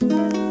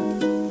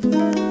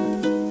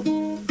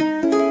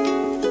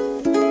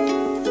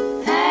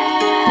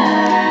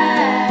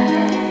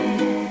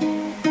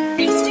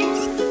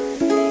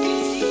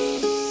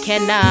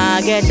can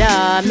I get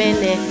a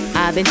minute?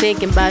 I've been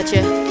thinking about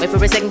you. Wait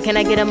for a second, can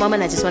I get a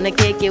moment? I just wanna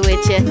kick it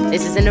with you.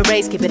 This isn't a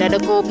race, keep it at a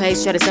cool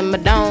pace, try to simmer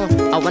down.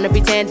 I wanna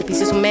pretend the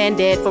pieces were man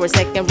dead for a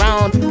second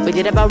round. We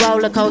did it by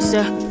roller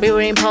coaster, we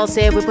were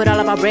impulsive, we put all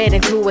of our bread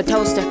into a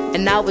toaster.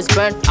 And now it's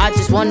burnt, I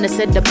just wanna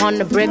sit upon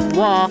the brick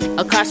wall,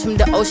 across from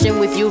the ocean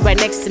with you right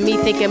next to me,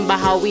 thinking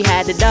about how we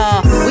had it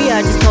all. We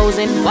are just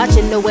posing,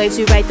 watching the waves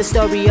rewrite the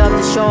story of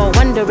the shore,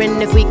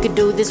 wondering if we could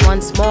do this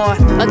once more,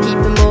 or keep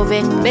it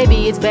moving.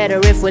 Maybe it's better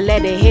if we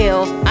let it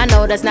heal. I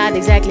know that's not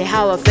exactly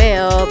how I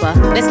feel, but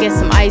let's get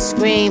some ice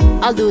cream.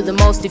 I'll do the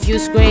most if you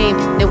scream,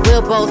 then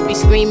we'll both be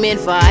screaming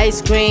for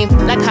ice cream,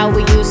 like how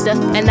we used to.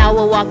 And now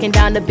we're walking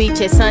down the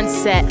beach at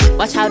sunset,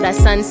 watch how that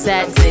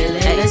sunset. I'm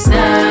feeling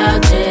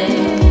nostalgic.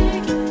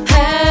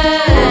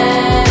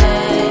 Hey,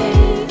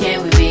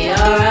 can we be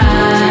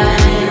alright?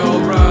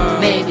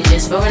 Maybe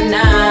just for a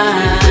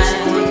night.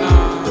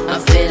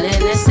 I'm feeling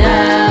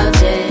nostalgic.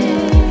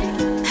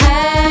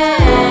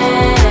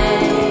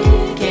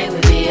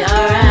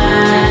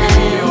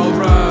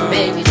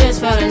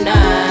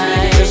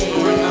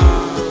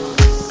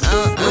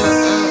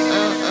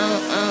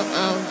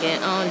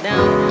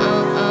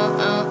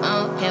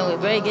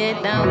 Break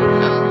it down,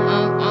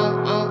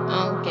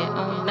 get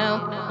on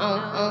down,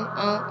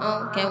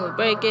 can we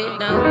break it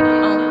down,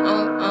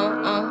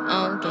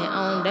 get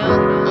on down,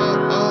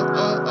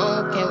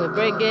 can we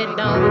break it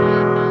down,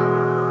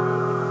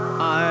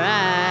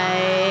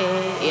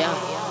 alright, yeah.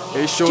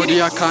 Hey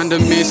shorty, I kinda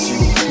miss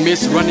you.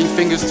 Miss running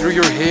fingers through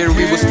your hair.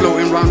 We was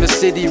floating around the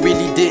city,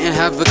 really didn't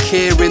have a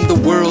care in the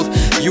world.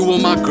 You were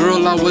my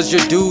girl, I was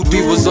your dude.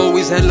 We was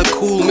always hella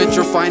cool, met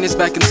your finest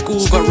back in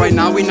school. But right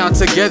now we not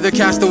together,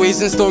 castaways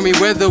in stormy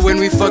weather. When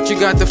we fucked you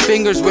got the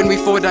fingers, when we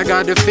fought I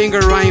got the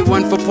finger. I ain't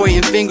one for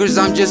pointing fingers,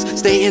 I'm just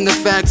stating the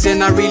facts.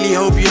 And I really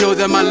hope you know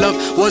that my love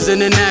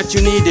wasn't an act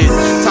you needed.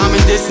 Time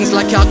and distance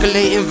like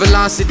calculating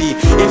velocity.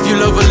 If you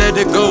love her, let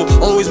her go,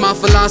 always my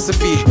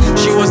philosophy.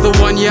 She was the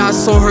one, yeah, I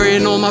saw her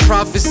in all my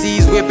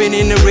prophecies. Whipping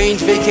in the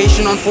range,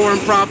 vacation on foreign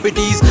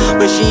properties.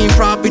 But she ain't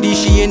property,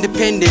 she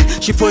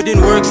independent. She put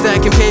in work,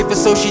 stacking paper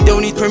so she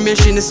don't need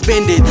permission to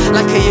spend it.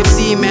 Like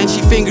KFC, man,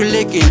 she finger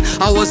licking.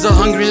 I was a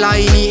hungry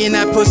lion eating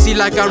that pussy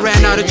like I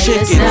ran out of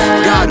chicken.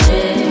 Got it.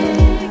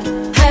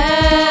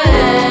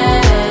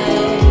 Hey,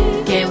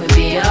 can we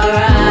be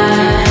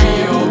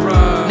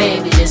alright?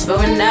 Maybe just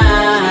for a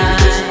night.